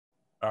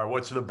All right,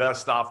 what's the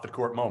best off the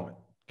court moment?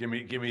 Give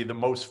me the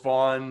most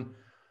fun.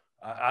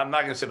 I'm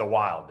not going to say the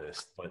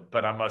wildest,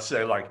 but I must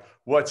say, like,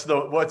 what's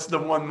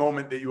the one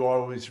moment that you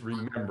always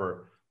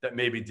remember that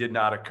maybe did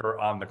not occur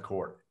on the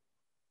court?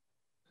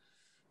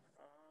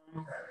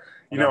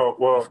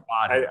 Well,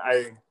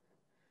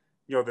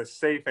 the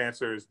safe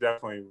answer is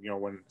definitely,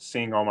 when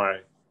seeing all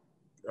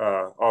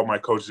my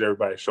coaches,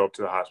 everybody show up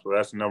to the hospital.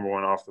 That's the number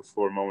one off the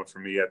floor moment for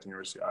me at the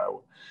University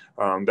of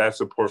Iowa. That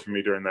support for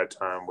me during that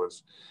time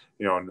was,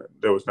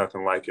 there was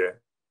nothing like it.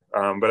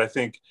 But I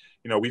think,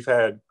 we've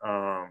had,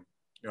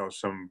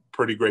 some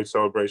pretty great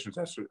celebrations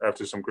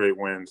after some great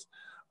wins.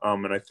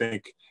 And I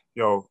think,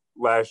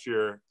 last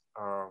year,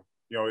 I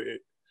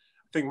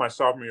think my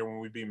sophomore year when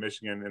we beat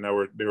Michigan and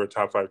they were a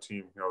top 5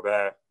 team,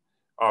 that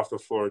off the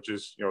floor,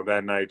 just,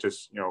 that night,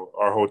 just,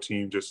 our whole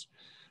team just,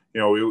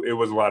 it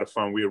was a lot of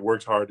fun. We had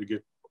worked hard to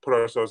put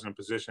ourselves in a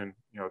position,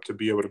 to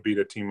be able to beat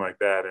a team like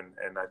that.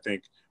 And I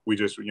think we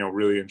just,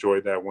 really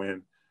enjoyed that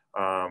win.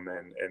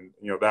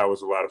 That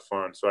was a lot of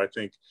fun. So I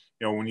think,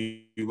 when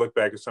you look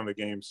back at some of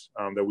the games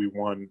that we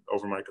won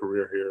over my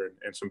career here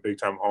and some big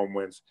time home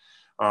wins,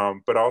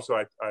 but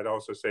also I'd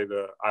also say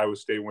the Iowa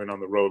State win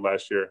on the road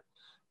last year.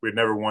 We had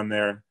never won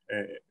there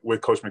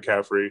with Coach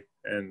McCaffrey,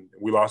 and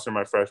we lost in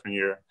my freshman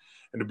year.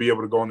 And to be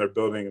able to go in their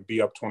building and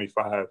be up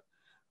 25,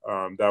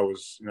 that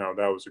was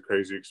a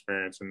crazy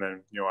experience. And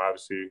then,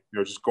 obviously,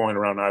 just going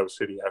around Iowa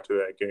City after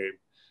that game,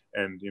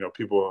 and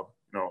people,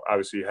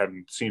 obviously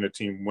hadn't seen a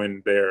team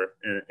win there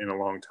in a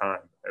long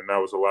time, and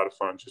that was a lot of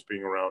fun just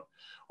being around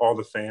all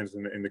the fans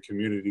in the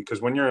community.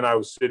 Because when you're in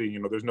Iowa City,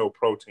 there's no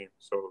pro team,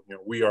 so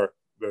we are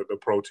the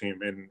pro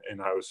team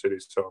in Iowa City.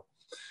 So.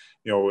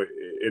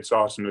 It's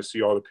awesome to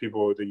see all the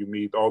people that you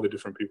meet, all the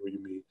different people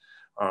you meet,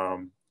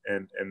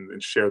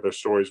 and share their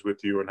stories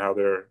with you and how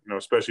they're,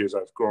 especially as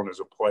I've grown as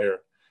a player,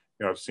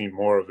 I've seen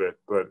more of it,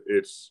 but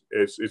it's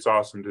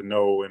awesome to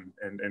know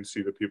and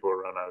see the people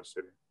around Iowa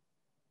City.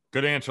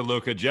 Good answer,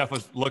 Luka. Jeff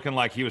was looking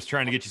like he was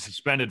trying to get you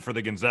suspended for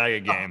the Gonzaga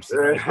game.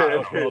 So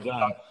well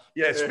done.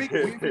 Yeah, we've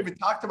even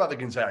talked about the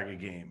Gonzaga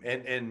game,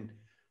 and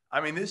I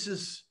mean,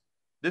 this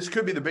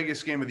could be the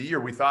biggest game of the year.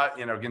 We thought,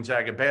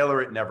 Gonzaga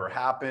Baylor, it never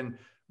happened.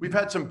 We've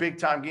had some big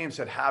time games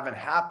that haven't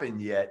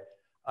happened yet.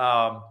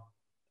 How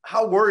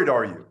worried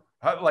are you?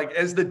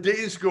 As the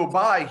days go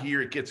by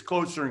here, it gets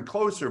closer and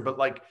closer,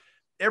 but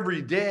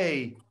every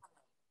day,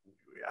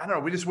 I don't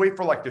know, we just wait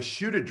for the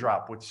shoe to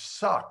drop, which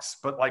sucks.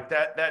 But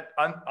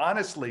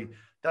honestly,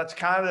 that's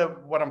kind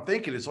of what I'm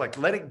thinking is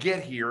let it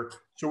get here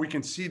so we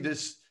can see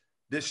this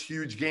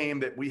huge game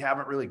that we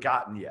haven't really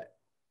gotten yet.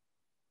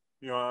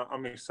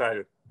 I'm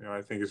excited.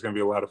 I think it's going to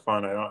be a lot of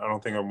fun. I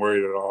don't think I'm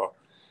worried at all.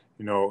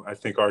 I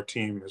think our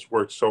team has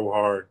worked so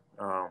hard,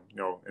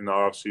 in the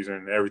off season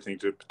and everything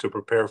to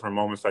prepare for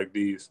moments like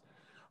these.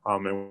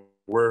 And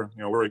we're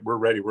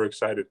ready. We're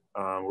excited.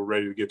 We're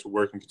ready to get to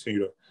work and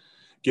continue to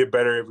get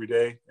better every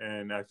day.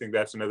 And I think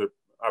that's another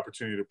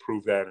opportunity to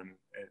prove that and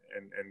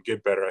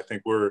get better. I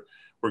think we're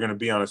going to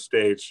be on a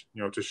stage,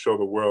 to show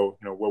the world,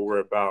 what we're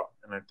about.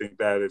 And I think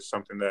that is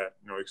something that,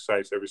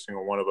 excites every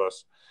single one of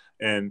us.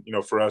 And,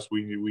 for us,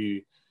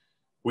 we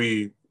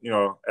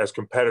as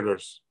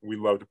competitors, we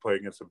love to play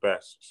against the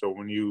best. So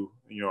when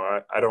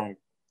I don't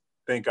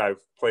think I've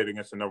played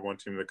against the number one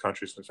team in the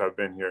country since I've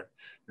been here.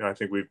 I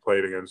think we've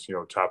played against,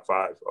 top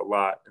 5 a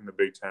lot in the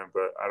Big Ten,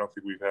 but I don't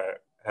think we've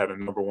had a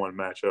number one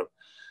matchup.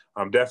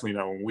 Definitely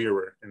not when we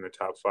were in the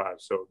top 5.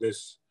 So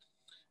this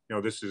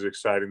is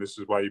exciting. This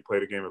is why you play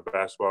the game of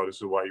basketball. This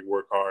is why you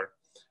work hard.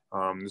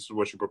 This is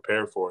what you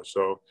prepare for.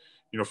 So,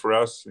 for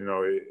us,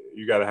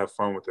 you got to have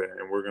fun with it,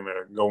 and we're going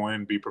to go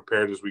in, be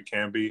prepared as we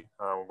can be.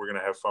 We're going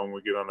to have fun when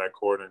we get on that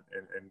court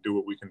and do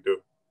what we can do.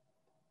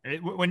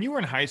 When you were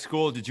in high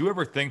school, did you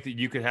ever think that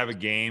you could have a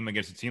game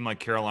against a team like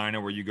Carolina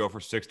where you go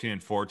for 16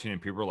 and 14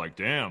 and people are like,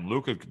 damn,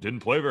 Luka didn't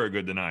play very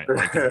good tonight?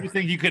 Did you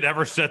think you could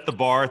ever set the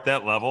bar at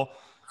that level?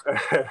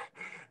 I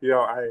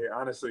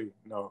honestly,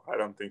 no, I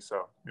don't think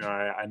so.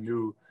 I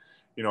knew,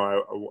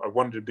 I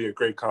wanted to be a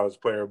great college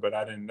player, but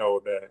I didn't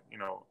know that,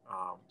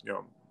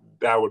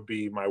 that would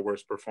be my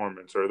worst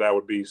performance, or that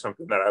would be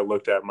something that I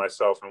looked at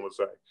myself and was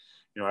like,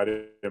 I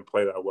didn't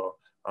play that well.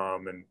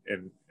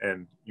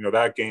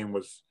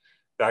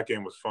 That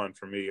game was fun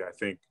for me. I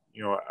think,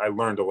 I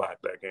learned a lot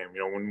that game.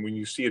 When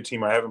you see a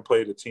team, I haven't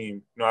played a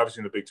team,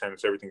 obviously in the Big Ten,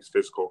 everything's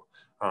physical.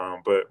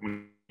 But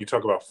when you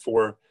talk about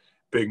 4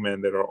 big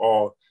men that are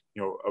all,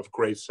 of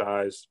great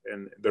size,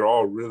 and they're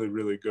all really,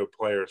 really good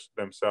players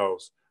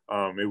themselves,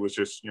 it was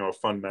just, a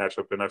fun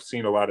matchup. And I've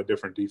seen a lot of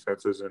different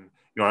defenses, and,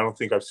 I don't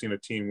think I've seen a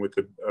team with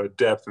a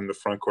depth in the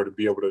front court to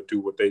be able to do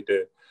what they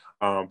did.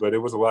 But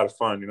it was a lot of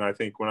fun. I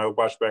think when I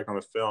watched back on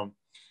the film,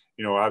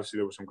 obviously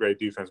there was some great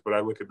defense, but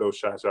I look at those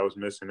shots I was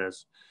missing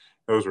as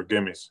those were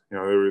gimmies. They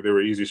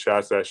were easy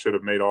shots that I should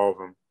have made all of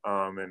them.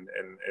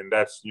 And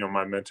that's,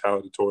 my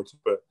mentality towards it.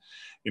 But,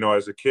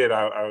 as a kid,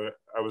 I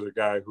was a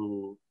guy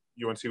who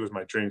UNC was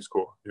my dream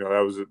school.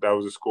 That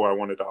was a school I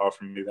wanted to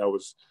offer me. That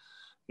was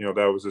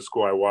the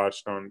school I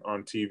watched on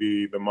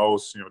TV the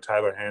most,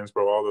 Tyler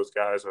Hansbrough, all those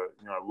guys.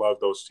 I love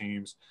those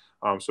teams.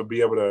 So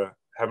be able to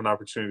have an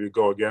opportunity to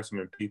go against them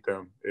and beat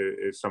them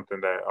is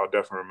something that I'll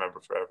definitely remember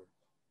forever.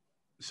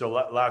 So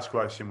last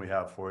question we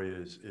have for you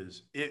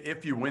is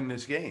if you win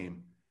this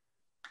game,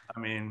 I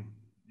mean,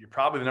 you're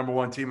probably the number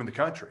one team in the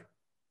country.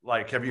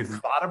 Like, have you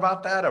thought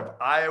about that, of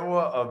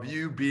Iowa, of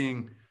you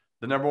being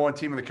the number one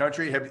team in the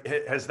country?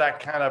 Has that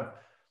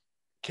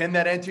can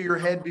that enter your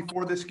head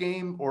before this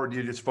game, or do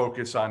you just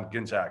focus on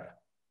Gonzaga?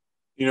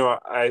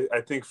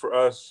 I think for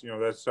us,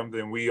 that's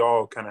something we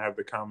all kind of have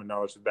the common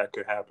knowledge that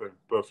could happen.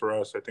 But for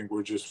us, I think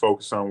we're just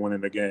focused on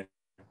winning the game,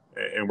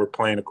 and we're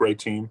playing a great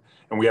team,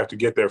 and we have to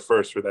get there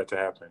first for that to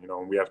happen.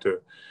 And we have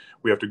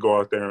to go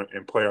out there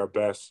and play our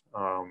best.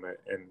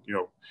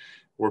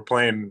 We're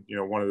playing,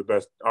 one of the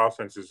best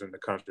offenses in the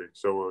country.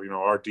 So,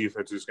 our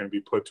defense is going to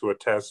be put to a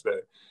test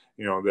that,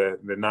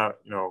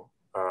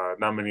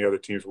 not many other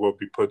teams will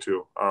be put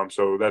to.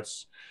 So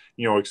that's,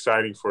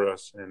 exciting for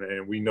us.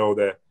 And we know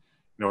that,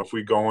 if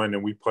we go in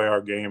and we play our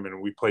game and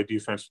we play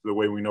defense the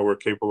way we know we're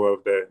capable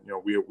of, that,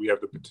 we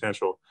have the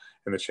potential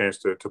and the chance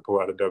to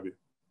pull out a W.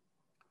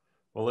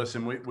 Well,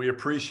 listen, we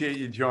appreciate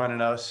you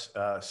joining us.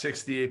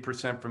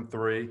 68% from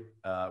three.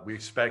 We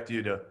expect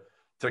you to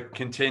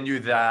continue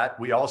that.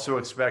 We also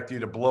expect you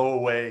to blow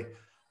away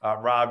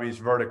Robbie's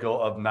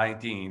vertical of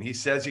 19. He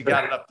says he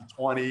got it up to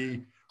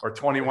 20 or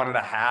 21 and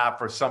a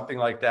half or something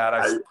like that.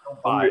 I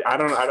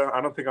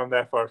don't think I'm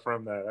that far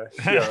from that.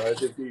 I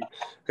think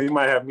he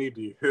might have me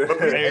beat.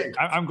 Hey,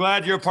 I'm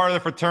glad you're a part of the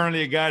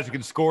fraternity of guys who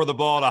can score the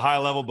ball at a high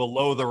level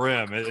below the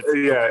rim.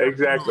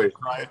 Exactly.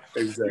 Right?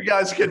 Exactly. You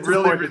guys can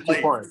really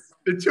relate.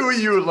 The two of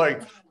you are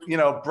like,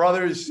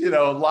 brothers,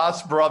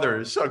 lost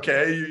brothers.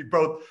 Okay. You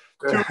both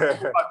two of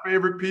my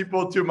favorite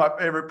people, two of my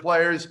favorite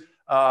players.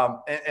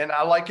 And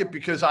I like it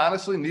because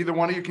honestly, neither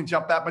one of you can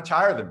jump that much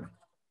higher than me.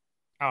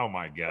 Oh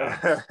my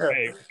God.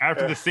 Hey,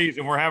 after the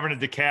season, we're having a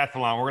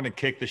decathlon. We're going to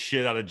kick the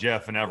shit out of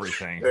Jeff and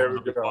everything. There we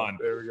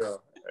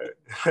go.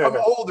 I'm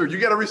older. You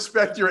got to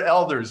respect your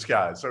elders,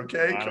 guys.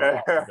 Okay.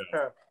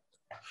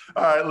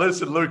 All right.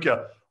 Listen,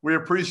 Luka, we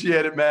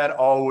appreciate it, man.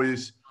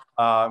 Always.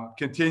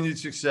 Continued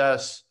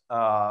success.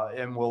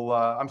 And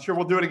I'm sure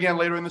we'll do it again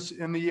later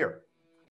in the year.